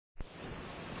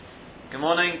Good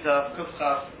morning, Daf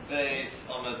Kufchas Beis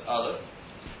Omid Aleph.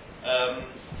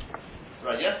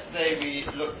 Right, yesterday we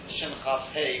looked at Shin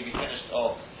Chaf Hey, we finished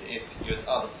off if Yud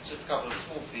Aleph. Just a couple of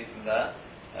small things in there,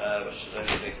 which should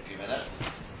only take a few minutes.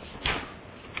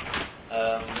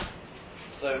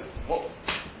 So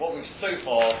what we've so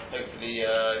far hopefully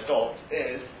got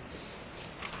is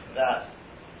that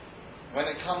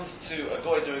when it comes to a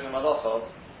goy doing a malacha,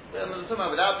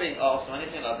 without being asked or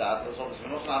anything like that, because obviously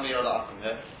we're not Nami or Akum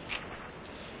here.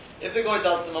 If the goy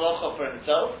does the malacha for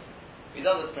himself, he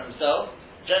does it for himself.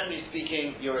 Generally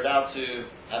speaking, you're allowed to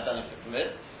have benefit from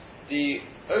it. The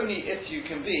only issue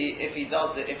can be if he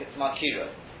does it if it's makira,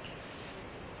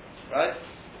 right?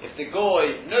 If the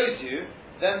goy knows you,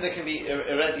 then there can be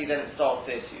already. Then it starts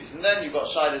the issues, and then you've got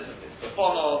shilas if it's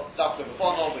befonov, dafka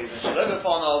befonov, or even shalom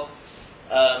befonov,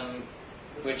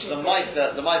 which the mice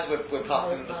we're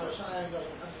passing.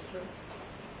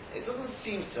 It doesn't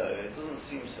seem so.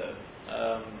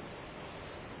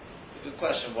 It's a good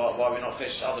question. Why we're not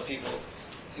fish other people?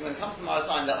 See, when it comes to my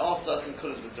sign, there are certain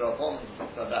colours with drop-ons and stuff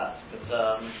like that.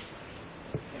 But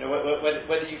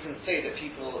whether you can say that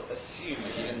people assume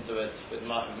that you didn't do it with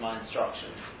my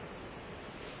instructions.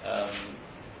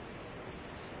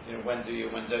 When do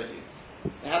you? When don't you?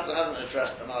 It hasn't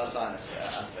addressed the my sign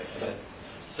aspect of it.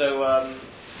 So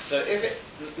if it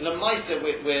lemaita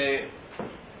we're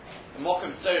mokum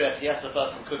tzorech, yes, a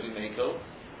person could be mekel.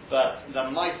 But the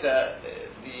Maita,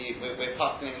 we're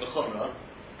passing the Chumrah.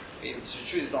 The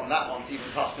truth is on that one,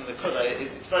 even passing the Kula,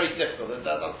 it's very difficult.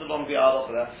 That's the long bi'al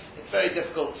of that. It's very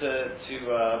difficult to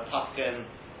paskin.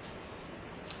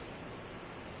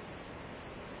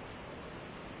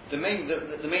 The main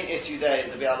issue there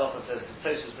is the bi'al of says because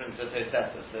Tosfos brings the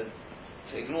Tosefta. So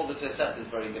to ignore the Tosefta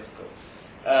is very difficult.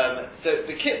 So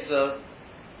the Kitzur,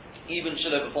 even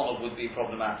Shiloh B'Fonov would be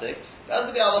problematic. As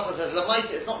the Bi'al says,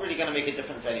 Lamaita, it's not really going to make a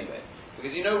difference anyway.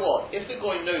 Because you know what? If the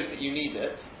goy knows that you need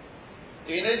it,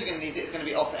 if he knows you're going to need it, it's going to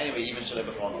be offered anyway, even Shiloh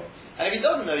B'Fonov. And if he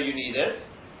doesn't know you need it,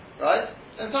 right,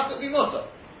 then Taka will be Mutter.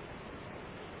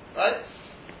 Right?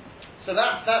 So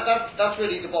that's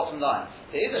really the bottom line.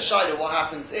 There is a shayla what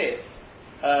happens if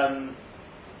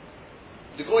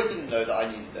the goy didn't know that I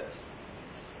needed it.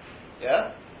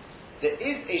 Yeah? There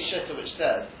is a shitta which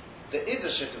says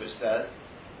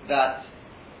that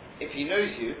if he knows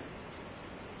you,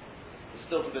 it's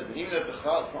still forbidden. Even though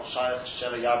Bechal, it's not Shayach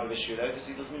Sheva Yabba Vishula, because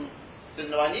he didn't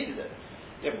know I needed it.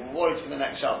 Yeah, but we're worried for the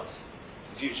next Shabbos,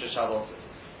 the future Shabbos.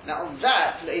 Now on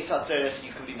that, Le'esat Zerech,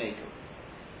 you can be makel.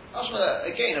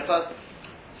 Again, a person.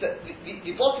 So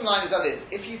the bottom line is that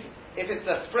if it's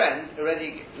a friend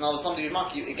already, now somebody who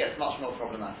mock you, it gets much more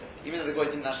problematic. Even though the guy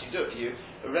didn't actually do it for you,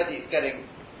 already it's getting,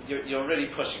 you're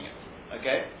really pushing it.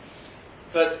 Okay?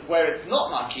 But where it's not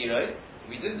makiro,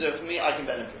 if he didn't do it for me, I can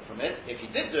benefit from it. If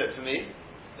he did do it for me,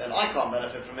 then I can't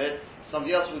benefit from it.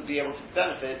 Somebody else would be able to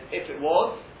benefit if it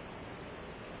was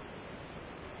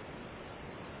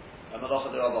a malacha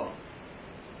d'Rabbanan.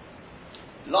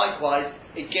 Likewise,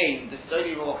 again, this is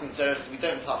only mokum tzorech, we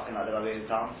don't talk about the Rabbeinu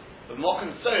Tam, but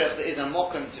mokum tzorech, there is a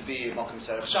mokum to be mokum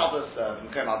tzorech Shabbos,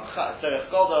 mokum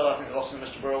tzorech Godel, I think the Rosh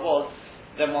Mr. Bura was,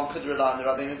 then one could rely on the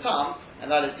Rabbeinu Tam,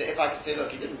 and that is that if I could say,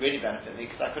 look, he didn't really benefit me,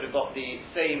 because I could have got the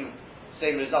same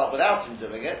result without him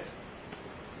doing it,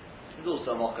 it's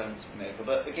also a mokum to make,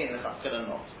 but again, the chakil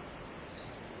not.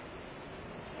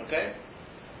 Okay?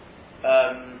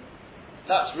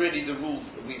 That's really the rules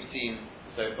that we've seen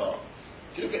so far.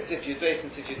 If you look at Tifyud Beis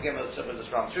and Tifyud Gimel, we'll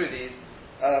just run through these.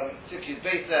 Tifyud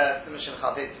Beis there, Simon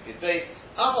Chavit, Tifyud Beis,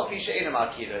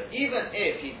 even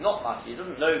if he's not Maki, he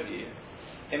doesn't know you,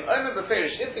 if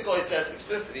the guy says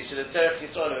explicitly, should have Terech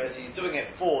Yisrael, as he's doing it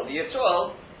for the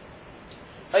Yisrael,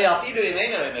 or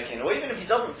even if he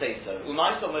doesn't say so, but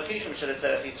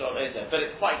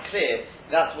it's quite clear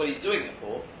that's what he's doing it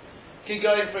for. He could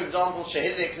go in, for example,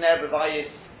 Shehizik Ner B'Bayis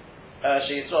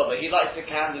Yisrael, but he lights the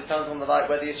candle, turns on the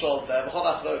light where the Yisrael is there, and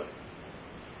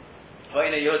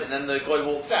then the guy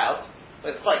walks out,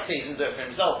 but it's quite clear he didn't do it for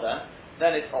himself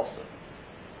then it's also.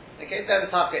 Okay, then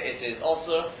Taka it is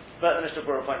also, but the Mishnah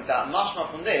Berurah points out,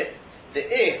 mashma from this, that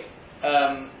if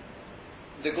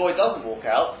the goy doesn't walk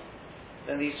out,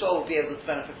 then the Yisrael will be able to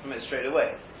benefit from it straight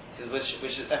away,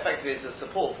 which is effectively is a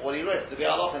support for what he wrote. To be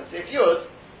Allah and if Yud,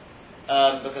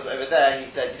 because over there he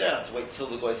said you don't have to wait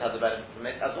till the goy has the benefit from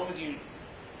it, as long as you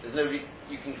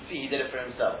can see he did it for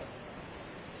himself.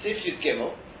 Tif Yud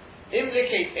Gimel,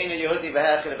 Imlicate Eina Yehudi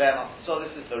V'Herchel V'Hem. So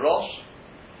this is the Rosh.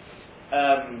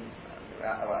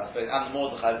 I suppose, and the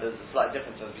Mordechai, there's a slight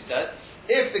difference as we said.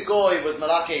 If the goy was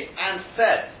malakate and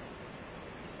fed,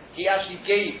 he actually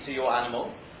gave to your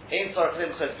animal. You don't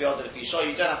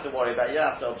have to worry about it, you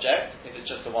don't have to object if it's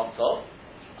just a once off.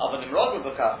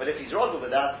 but if he's rogel with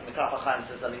that, and the Kaf HaChaim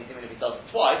says that means even if he does it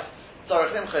twice,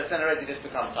 Tzarech Limcha, then already this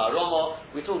becomes Ha'aromo.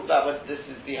 We talked about whether this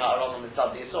is the Ha'aromo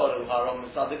Mitzad the Yisor or Ha'aromo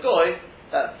Mitzad the Goy.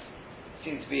 That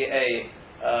seems to be a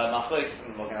Machlokes,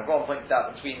 and Morgan Avraham pointed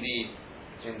out between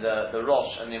the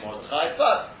Rosh and the Mordechai,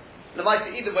 but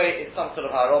either way, it's some sort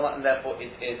of Ha'aromo, and therefore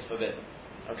it is forbidden.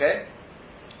 Okay?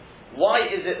 Why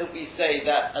is it that we say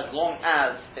that as long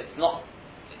as it's not,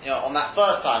 on the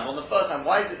first time,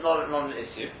 why is it not an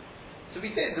issue? So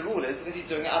we say the rule is because he's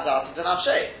doing it as out to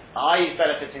Nafshay. Are you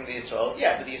benefiting the Yisrael?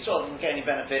 Yeah, but the Yisrael doesn't get any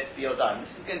benefit for your dime.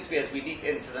 This is going to be as we leap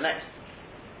into the next,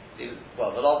 the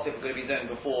last thing we're going to be doing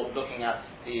before looking at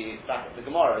back at the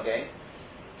Gemara again.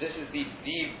 This is the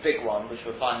big one, which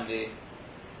we finally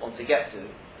want to get to,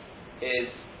 is,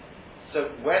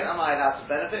 so when am I allowed to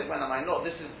benefit, when am I not?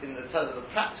 This is in the terms of the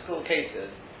practical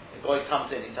cases. A guy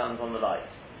comes in, he turns on the light.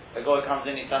 A guy comes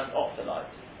in, he turns off the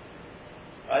light.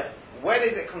 Right? When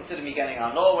is it considered me getting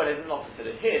Hanor? When is it not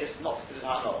considered? Here, this is not considered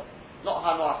Hanor. Not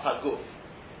Hanor Haguf.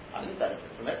 I didn't benefit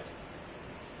from it.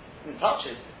 I didn't touch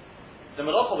it. The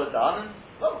Malacha was done, and,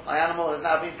 well, my animal has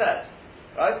now been fed.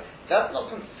 Right? That's not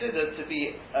considered to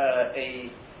be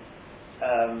a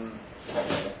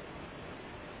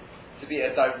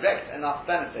direct enough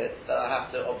benefit that I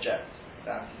have to object.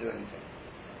 That I have to do anything.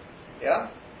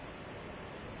 Yeah?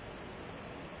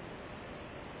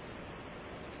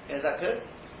 Is that good?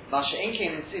 Masha'in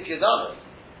came in Sif Yadalas.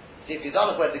 Sif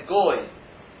Yadalas, where the goy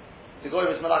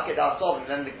was Malakit Asov, and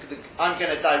then I'm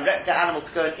going to direct the animal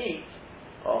to go and eat.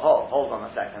 Oh, hold on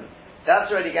a second.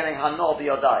 That's already getting Hanor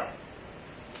B'Yodai.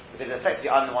 Because effectively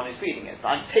I'm the one who's feeding it.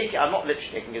 So I'm not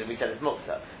literally taking it, as we said, it's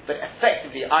Muksa. But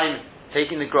effectively I'm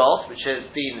taking the grass, which has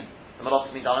been, the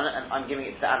Malak's been done on it, and I'm giving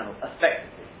it to the animal.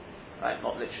 Effectively. Right?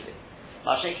 Not literally.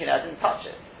 Masha'in came, I didn't touch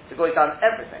it. The goy's done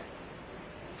everything.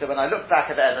 So when I look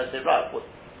back at it and I say, right,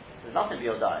 there's nothing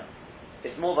beyond dying.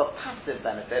 It's more of a passive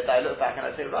benefit that I look back and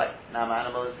I say, right, now my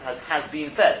animal has been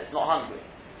fed, it's not hungry.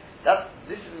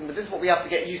 This is what we have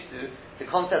to get used to, the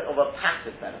concept of a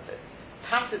passive benefit.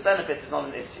 Passive benefit is not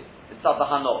an issue. It's not the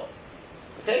hanor.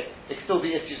 Okay? It can still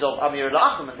be issues of Amir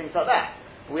al-Achim and things like that.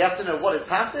 But we have to know what is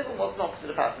passive and what's not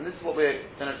considered passive. And this is what we're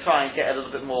going to try and get a little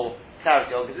bit more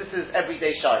clarity on, because this is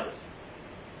everyday shaylas.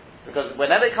 Because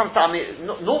whenever it comes to Amir,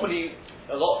 normally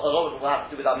a lot of it will have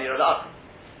to do with Amir al-Achim.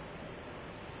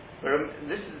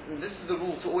 This is the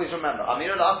rule to always remember.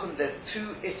 Amir al-Akum, there's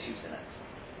two issues in it.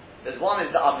 There's one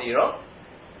is the Amira,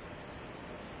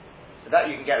 so that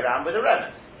you can get around with a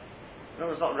remez.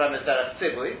 Remember, it's not remez that are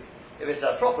sibui. If it's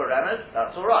a proper remez,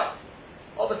 that's alright.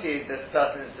 Obviously, there's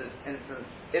certain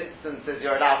instances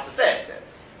you're allowed to say it.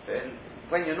 But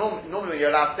when you're normally when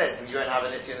you're allowed to say it, you won't have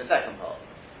an issue in the second part.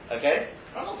 Okay?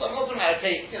 I'm not talking about a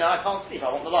case, I can't sleep, I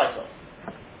want the light off.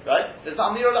 Right? There's the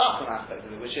Amir al-Achim aspect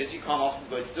of it, which is you can't ask the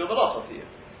guy to do a malacha for you.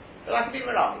 But I can be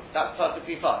Merami. That's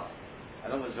perfectly fine. As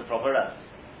long as it's a proper rest.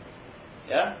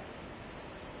 Yeah?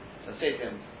 So say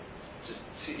to him,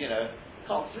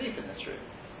 can't sleep in this room.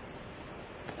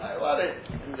 Right? Well,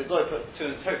 and the guy puts two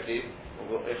and hopefully,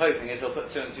 what we're hoping is he'll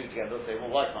put two and two together. He'll say, well,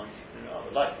 why can't you?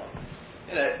 The light's on.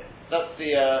 That's the,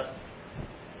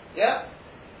 yeah?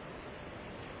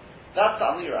 That's the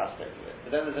Amir aspect of it.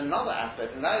 But then there's another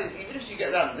aspect, and that is, even if you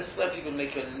get around, this is where people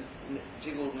make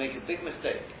a big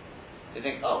mistake. They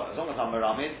think, as long as I'm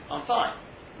Meramis, I'm fine.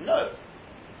 No.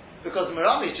 Because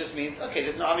Meramis just means, okay,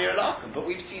 there's no Amir al-Akum. But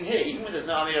we've seen here, even when there's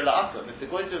no Amir al-Akum, if the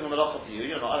guy is doing a malacha for you,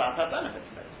 you're not allowed to have benefit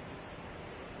from it.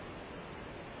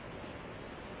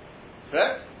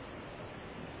 Correct?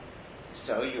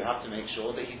 So you have to make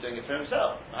sure that he's doing it for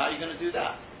himself. How are you going to do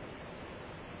that?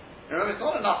 Remember, it's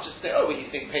not enough just to say, he's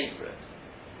being paid for it.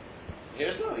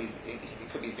 Here's no, he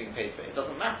could be being paid for it. It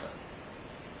doesn't matter.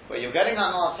 Where you're getting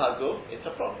Hanas Haguf, it's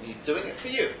a problem. He's doing it for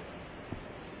you.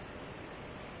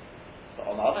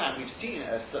 But on the other hand, we've seen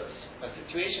a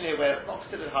situation here where it's not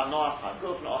considered Hanas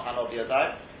Haguf, not Hanor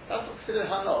B'Yadayim. That's not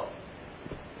considered Hanor.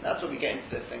 That's when we get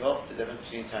into this thing of the difference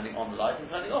between turning on the light and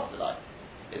turning off the light.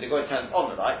 If the guy turns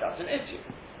on the light, that's an issue.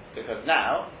 Because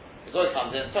now, the guy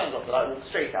comes in, turns off the light, walks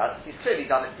straight out. He's clearly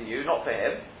done it for you, not for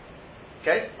him.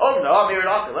 Okay? No, Amir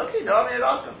al-Akum. Okay, no, Amir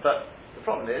al-Akum. But the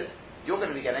problem is, you're going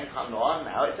to be getting Hanor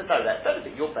now. It's a direct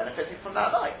benefit. You're benefiting from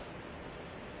that light.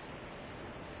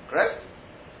 Correct?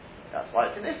 That's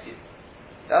why it's an issue.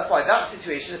 That's why that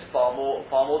situation is far more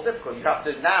difficult. You have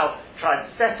to now try and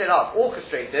set it up,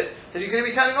 orchestrate it, so you're going to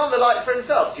be turning on the light for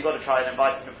himself. So you've got to try and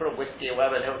invite him to put a whiskey or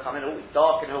whatever, and he'll come in, it's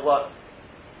dark, and he'll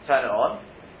turn it on.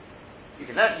 You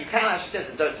can actually say,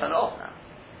 don't turn it off now.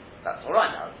 That's all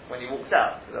right now when he walks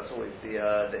out, because that's always the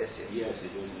issue. Yes,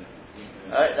 it is.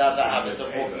 Right? That habit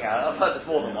of walking out. I've heard this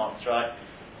more than once, right?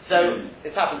 So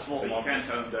it happens more than But you once. can't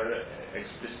tell them direct,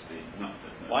 explicitly, not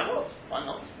that. Why not? Why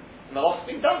not? Malach's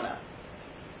been done now.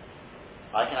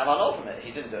 I can have an from it.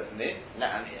 He didn't do it for me.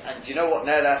 And do you know what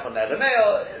Nerlech or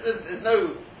Nerlemeo? There's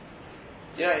no,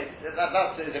 you know,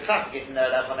 that's a classic case of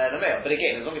Nerlech or Nerlemeo. But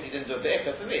again, as long as he didn't do a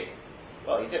Be'ikah for me,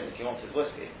 well, he didn't. He wants his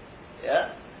whiskey.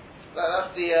 Yeah,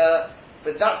 that's the.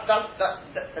 But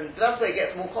and that's where it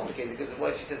gets more complicated because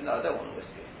what if he says no, I don't want a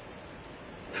whiskey?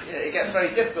 You know, it gets very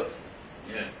difficult.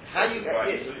 Yeah. How you get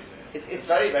it's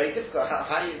very, very difficult.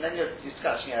 How you then you're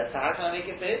scratching your head. So how can I make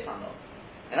it for his or not?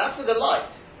 And that's with the light.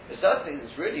 There's certain things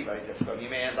that's really very difficult. You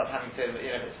may end up having to,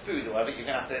 you know, if it's food or whatever, you're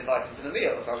going to have to invite him to the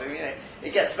meal or something. You know,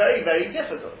 it gets very, very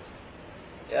difficult.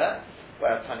 Yeah.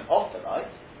 Whereas turning off the light,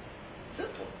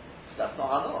 simple. That's not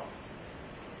hana.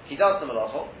 He does the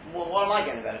malacha. Well, what am I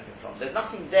getting benefit from? There's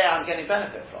nothing there I'm getting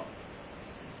benefit from.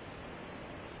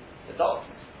 The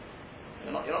darkness.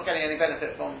 You're not getting any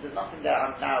benefit from. There's nothing there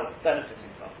I'm now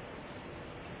benefiting from.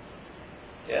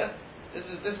 Yeah. This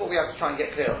is what we have to try and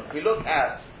get clear on. If we look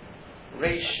at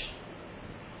Reish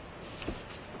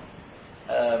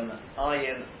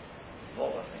Ayin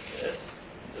Vov, I think it is.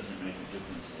 It doesn't make a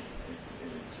difference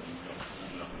if it's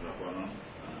a Rabbanon.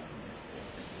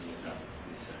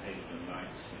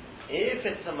 If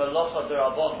it's a Melacha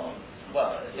D'Rabbanon,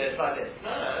 well, it's like this.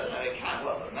 No, it can.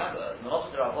 Well, remember,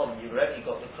 Melacha D'Rabbanon, you've already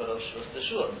got the Kol of Shvus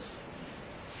D'Shvus.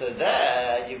 So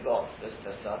there, you've got this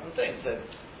certain thing. So,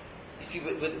 if you,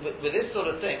 with this sort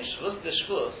of thing, Shvus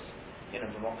D'Shvus, you know,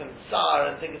 B'mokum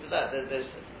Tsar and things like that, there's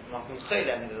B'mokum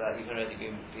Chayla and things like that, you can already be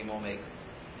more make.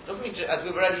 It doesn't mean, as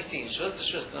we've already seen, Shvus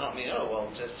D'Shvus does not mean, oh, well,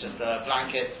 just a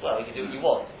blanket, well, you can do what you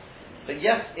want. But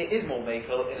yes, it is more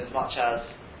makel in as much as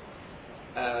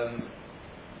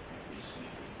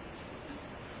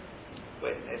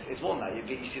it's more than that.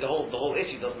 You see, the whole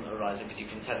issue doesn't arise because you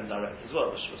can tell him direct as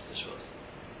well.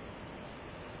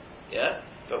 Yeah,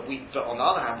 but on the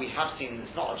other hand, we have seen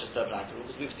it's not just a blanket rule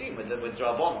because we've seen with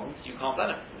Rabbanons you can't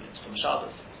benefit from it. It's from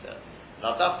Shabbos.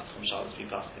 Lavdaf it's from Shabbos. We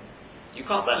passed him. You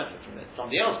can't benefit from it.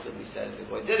 Somebody else could. We said the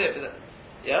boy did it, but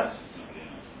yeah.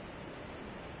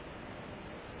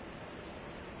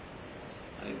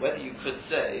 I mean, whether you could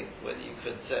say, if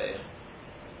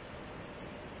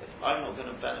I'm not going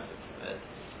to benefit from it,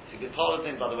 so the part of the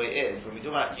thing, by the way, is, when we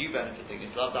talk about you benefiting,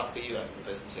 it's not that for you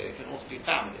benefiting, so it can also be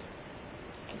family,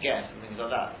 and guests, and things like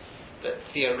that. But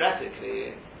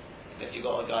theoretically, if you've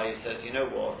got a guy who says, you know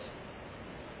what,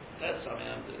 let's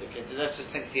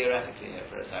just think theoretically here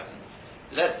for a second.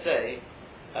 Let's say,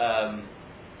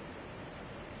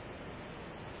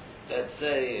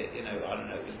 you know, I don't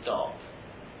know, it was dark.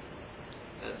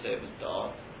 Let's say it was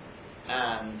dark,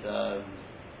 and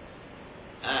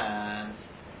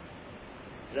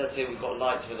let's say we've got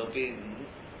lights where there'll be,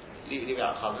 leave it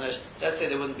out, let's say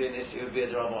there wouldn't be an issue, it would be a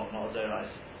drama, not a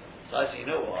derice. So I say, you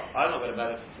know what, I'm not going to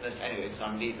benefit from this anyway, because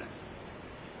I'm leaving.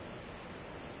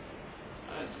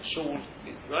 Shawl,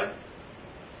 right?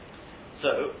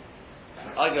 So,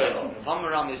 I go along, if I'm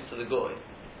around this to the goy,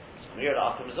 I'm here at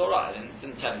Akum, it's alright, I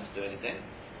didn't tell him to do anything,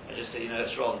 I just said, you know,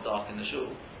 it's rather dark in the shul.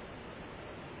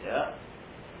 Yeah?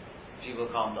 People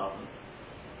calm down.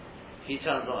 He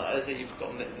turns on, I say you've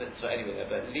got mitzvah anyway there,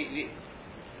 but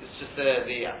it's just the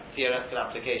theoretical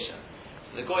application.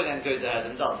 So the guy then goes ahead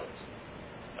and does it.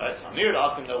 Right? So Amir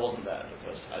al-Akim wasn't there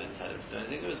because I didn't tell him to do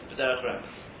anything, it was B'derech Remes.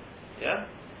 Yeah?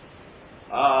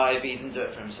 He didn't do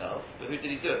it for himself, but who did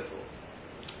he do it for?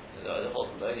 The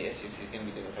husband, yes, he's going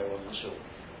to be doing it for everyone in the shul.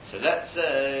 So let's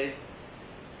say,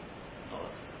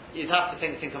 you'd have to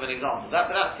think of an example.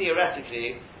 But that's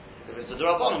theoretically, if it's a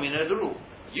D'Rabbanan, we know the rule.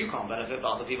 You can't benefit,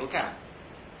 but other people can.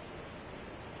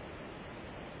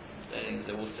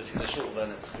 They're all sitting in the shul,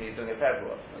 then he's doing it for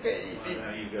everyone. Okay.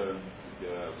 Now you go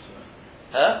outside.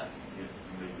 Huh? You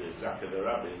move the Zaka the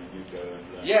Rabbi and you go and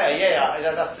Yeah.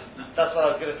 That's what I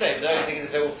was going to say. But the only thing is,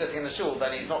 if they're all sitting in the shul,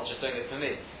 then he's not just doing it for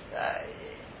me.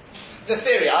 The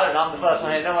theory, I don't know. I'm the first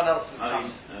one here. No one else.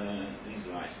 These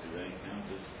lights, do they count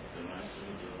as the lights?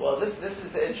 Well, this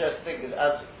is the interesting thing. Is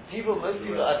as most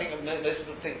people, I think most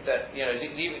people think that, you know, if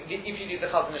you leave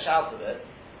the Chazanish out of it,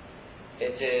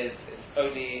 it's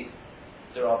only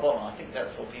the Rabbanon. I think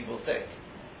that's what people think.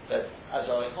 But as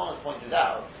our Yochanan pointed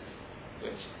out,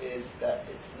 which is that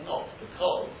it's not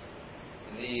because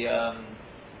it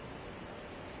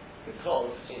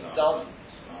does.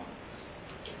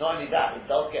 Not only that, it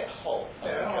does get hot.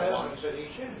 Yeah,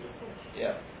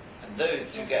 and those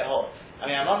who get hot. I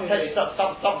mean, I must tell you,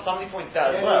 somebody pointed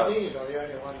out as well. LEDs are the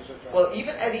only ones that well,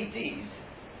 even LEDs,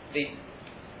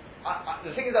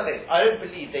 the thing is that I don't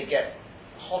believe they get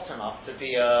hot enough to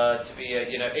be a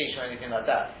you know, Aish or anything like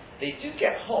that. They do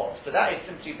get hot, but that is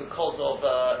simply because of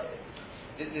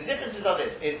the differences are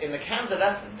this: in the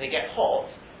candlescent, they get hot.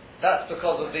 That's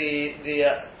because of the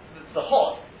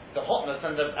hotness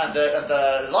and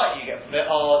the light you get from it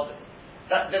are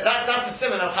that's a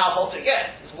symbol of how hot it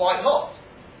gets. It's white hot,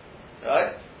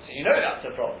 right? So you know that's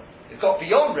a problem. It's got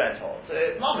beyond red hot. So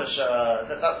it's mamash.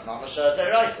 That's mamash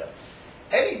deraisa.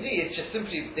 LED is just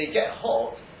simply they get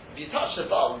hot. If you touch the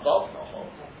bulb not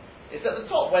hot. It's at the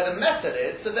top where the metal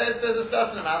is. So there's a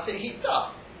certain amount it heats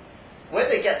up.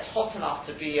 Whether it gets hot enough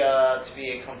to be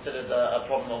considered a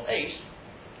problem of Aish,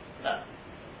 no.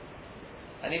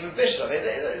 And even Bishlam,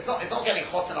 it's not getting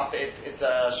hot enough. It's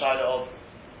a shadow of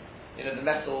the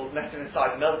metal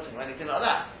inside melting or anything like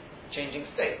that, changing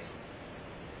state.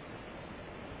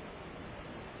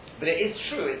 But it is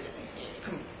true. It's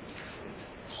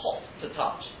hot to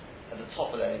touch at the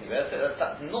top of the LED.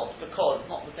 That's not because it's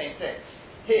not the same thing.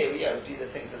 Here, we do the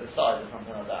things at the side or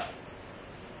something like that.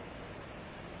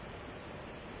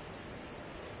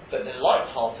 But the light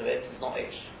part of it is not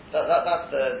Ish. That's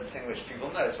the thing which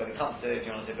people notice when it comes to, if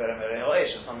you want to say Berem or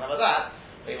Ish or something like that,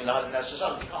 or even the Hadin Nesh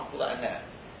Shabbos, you can't call that in there.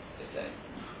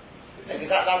 Maybe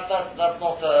that's not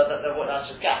that's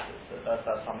just gases. That's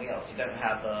something else. You don't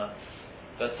have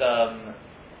that's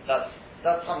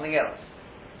something else.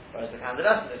 Whereas the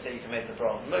candidate, they say you can make the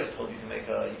problem. Most hold you can make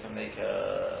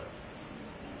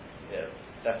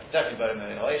definitely Berem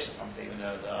or Ish or something, even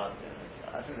though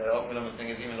I think the ultimate thing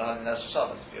is even the Hadin Nesh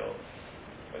Shabbos if you're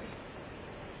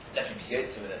definitely be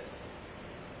with it.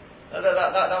 That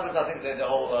was, I think, the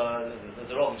whole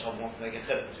the wrong job wants to make a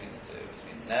chiluk between the two,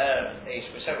 between Ner and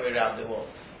Eish, whichever way around it was.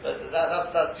 But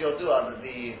that's your dua that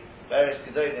the various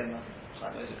Gedolim,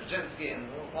 Chaim Moshe Kaczynski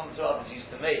and one or two others used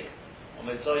to make on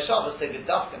Mitzvah Shabbos. They did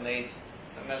dafka made,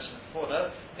 I mentioned this before, no?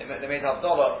 They made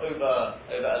Havdalah over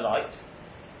a light.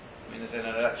 I mean, there's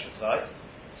an electric light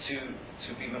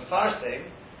to be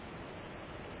mefarsing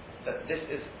that this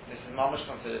is mamash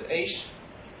considered Eish.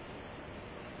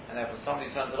 And therefore,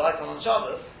 somebody turns the light on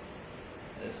Shabbos,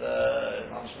 there's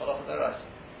mamash malach deraisa.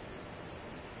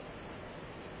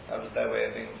 That was their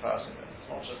way of being fasting. It's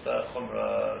not just a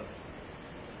chumrah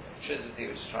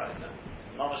electricity which is trying to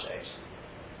mamash Eish.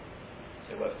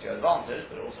 So it works to your advantage,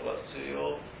 but it also works to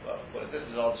your this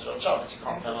is on Shabbos, you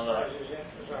can't turn on the light.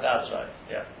 That's right.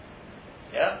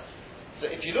 Yeah. So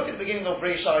if you look at the beginning of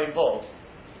Reisha in bold,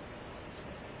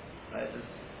 right, there's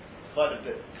quite a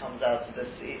bit comes out to this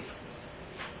seed.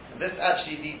 And this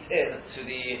actually leads in to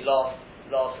the last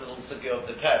little sugya of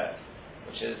the Perek,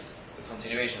 which is the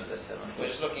continuation of this. We're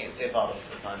just looking at Sefard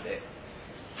for the time being.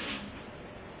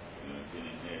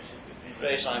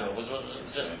 Reisha was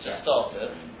just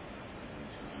started.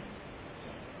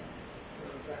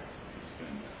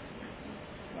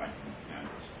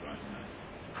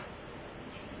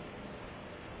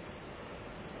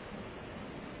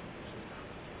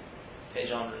 Page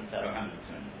 110.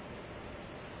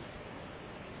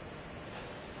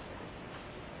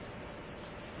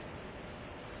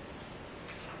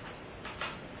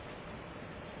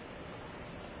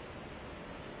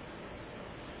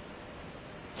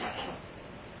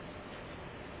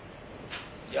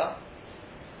 Yeah?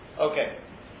 Okay.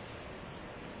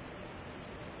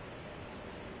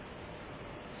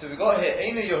 So we got here,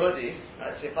 Einu Yehudi,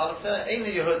 right, so Einu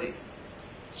Yehudi,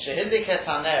 Shehildik et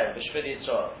haner b'shvil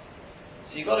Yisrael.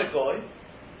 So you got a goy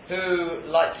who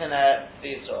likes an air for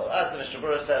Yisrael. As the Mishnah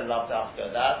Berurah said, love after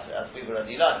that, as we've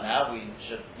already learned now, we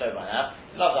should know by now.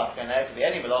 Love after an air could be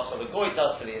any malacha the goy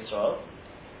does for the Yisrael.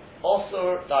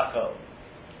 Also dako.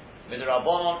 With the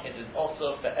Rabbanon, it is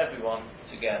also for everyone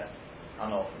to get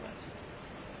an off from it.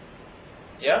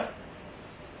 Yeah?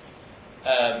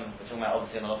 We're talking about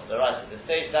obviously an off the right at this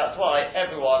stage. That's why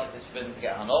everyone is forbidden to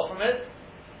get an off from it.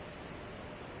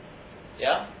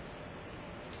 Yeah?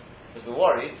 Because we're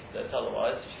worried that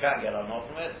otherwise, if you can't get an off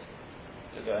from it,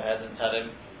 to go ahead and tell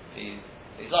him, please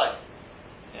like.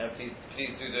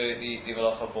 Please do the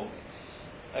malacha for me.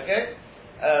 Okay?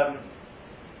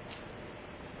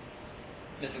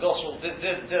 Mr. Gospel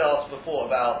did ask before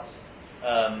about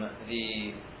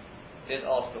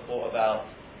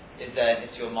is there an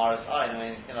issue of Maris Ayin or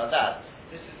anything like that.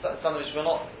 This is something which we're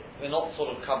not sort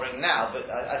of covering now, but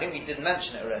I think we did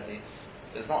mention it already.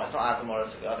 It's not out of Maris.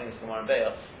 I think it's Gemara in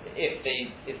Be'er. If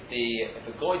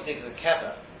a goy digs a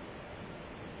kever,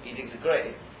 he digs a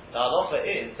grave. The halacha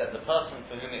is that the person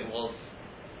for whom it was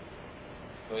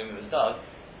dug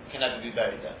can never be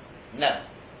buried there. Never.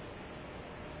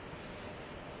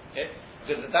 Okay?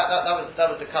 Because that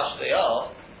was the kasha they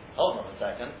asked. Hold on a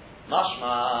second.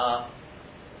 Mashma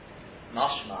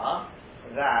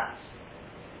that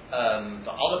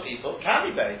the other people can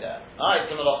be buried there.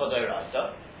 It's a malacha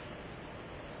d'oraisa.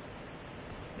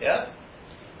 Yeah?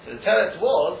 So the teretz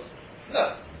was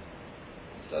no.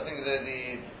 So I think the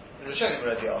Rishonim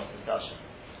already asked this question.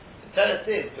 The teretz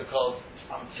is because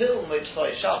until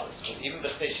Mitzvah Shabbos, even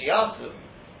b'chtei shiyasu,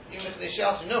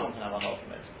 no one can have anol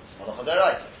from it. It's malacha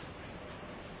d'oraisa.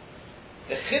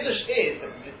 The chiddush is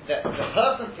that the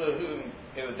person for whom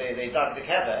they dug the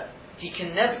kever, he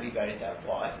can never be buried there.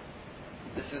 Why?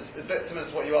 This is a bit similar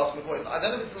to what you asked before. I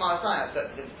don't know if it's the Ma'asayah,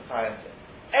 but it's the Chayaseh.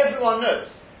 Everyone knows.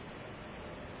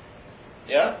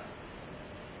 Yeah?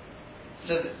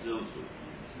 So,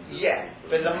 yeah,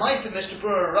 but the might of Mr.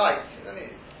 Brewer writes, I mean,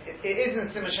 it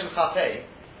isn't Simon Chatei,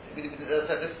 this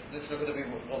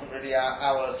wasn't really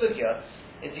our sugya,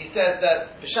 is he says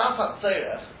that B'Shafat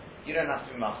Tzorech, you don't have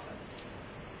to be Machman.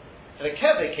 For the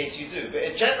Keveh case you do, but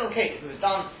in general case, if it was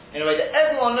done in a way that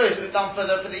everyone knows it was done for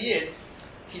the years,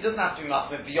 he doesn't have to be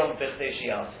Machman beyond B'Chtei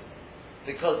Shiyasu.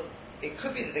 Because it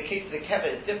could be that the case of the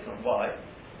Keveh is different. Why?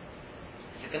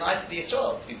 It's nice to be a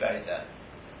child to be buried there.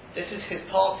 This is his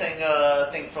parting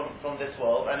thing from this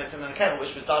world, and it's in the Keveh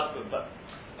which was done with, but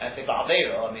I say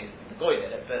Ba'avera, I mean, the Goy did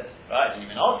it, but, right,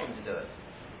 didn't even ask him to do it.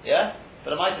 Yeah?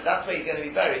 But I might say that's where he's going to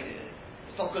be buried.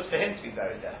 It's not good for him to be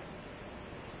buried there.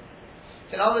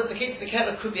 So in other words, the case of the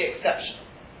Keveh could be exceptional.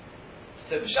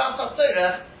 So B'Sham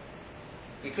Tzorech,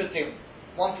 we could say,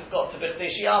 once it's got to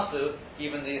B'Chtei Shiyasu,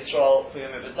 even the Yisrael for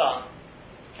whom it was done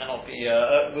cannot be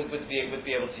would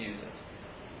be able to use it.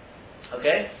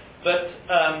 Okay, but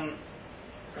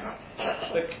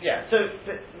yeah. So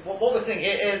what we're saying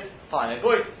here is fine. A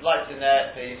goy lights in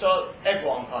there for Yisrael,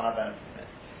 everyone can't have benefit from it.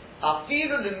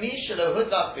 Afiru l'mi shelo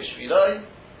hudach b'shviloi,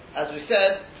 as we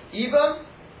said, even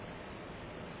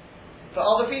for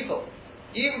other people,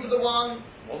 even for the one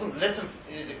wasn't listen,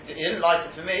 he didn't light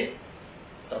it for me,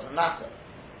 doesn't matter.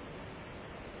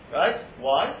 Right?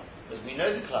 Why? Because we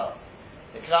know the klal.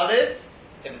 The klal is,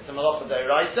 if it's a malacha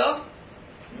d'oraisa,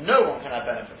 no one can have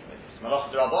benefit from it. If it's a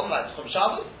malacha d'rabbanan, like Chum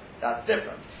Shabbos, that's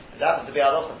different. It happens to be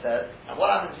halacha says, and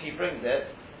what happens if he brings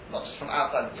it, not just from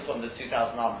outside, from the 2,000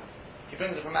 almonds, he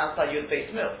brings it from outside Yud Beis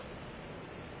Milk.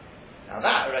 Now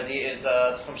that already is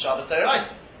Chum Shabbos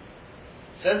d'oraisa.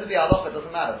 Says the halacha, it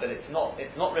doesn't matter, but it's not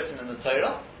written in the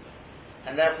Torah,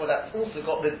 and therefore that's also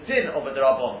got the din of a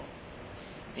d'rabbanan.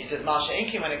 He says, Masha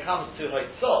Inki, when it comes to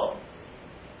Hoitzor,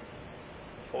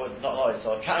 or not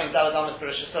Hoitzor, carrying Daladamas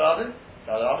Beresh Hashanah,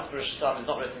 Daladamas Beresh Hashanah is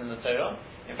not written in the Torah.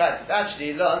 In fact, it's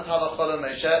actually learned Halachol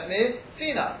Moshe Mi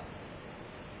Sinai.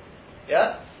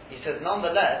 Yeah? He says,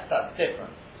 nonetheless, that's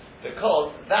different.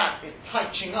 Because that is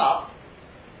touching up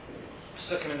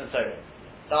Psukim in the Torah.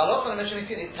 The Halachol Moshe Mi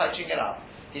Sinai is touching it up.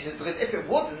 He says, because if it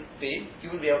wouldn't be,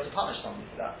 you wouldn't be able to punish somebody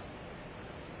for that.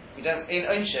 You don't, in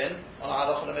Unshin, on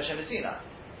Halachol Moshe Mi Sinai.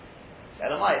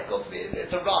 Elamai, it's got to be,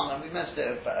 it's a run, and we mentioned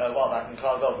it a while back in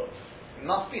Klal Gadol. It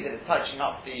must be that it's touching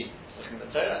up the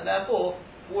Torah, and therefore,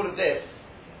 all of this,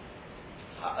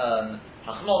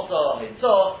 Hachnosa,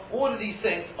 Hitzah, all of these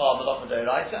things are Malacha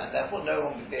d'oraisa, and therefore no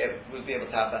one would be able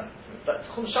to have benefit from it. But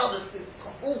Chum Shabbos is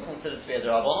all considered to be a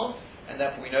d'rabbanan, and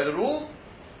therefore we know the rule.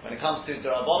 When it comes to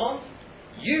d'rabbanan,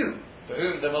 you, for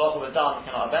whom the Malacha was done,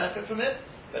 cannot have benefit from it,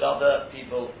 but other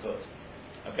people could.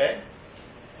 Okay?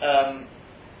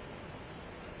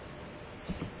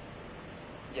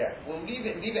 Yeah, we'll leave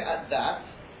it at that.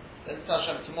 Then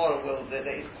tomorrow there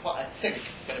is quite, I think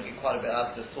it's going to be quite a bit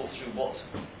hard to sort through what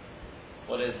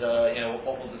is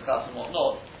what we'll discuss and what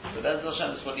not. But then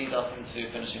Hashem, this will lead us into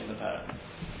finishing the parah.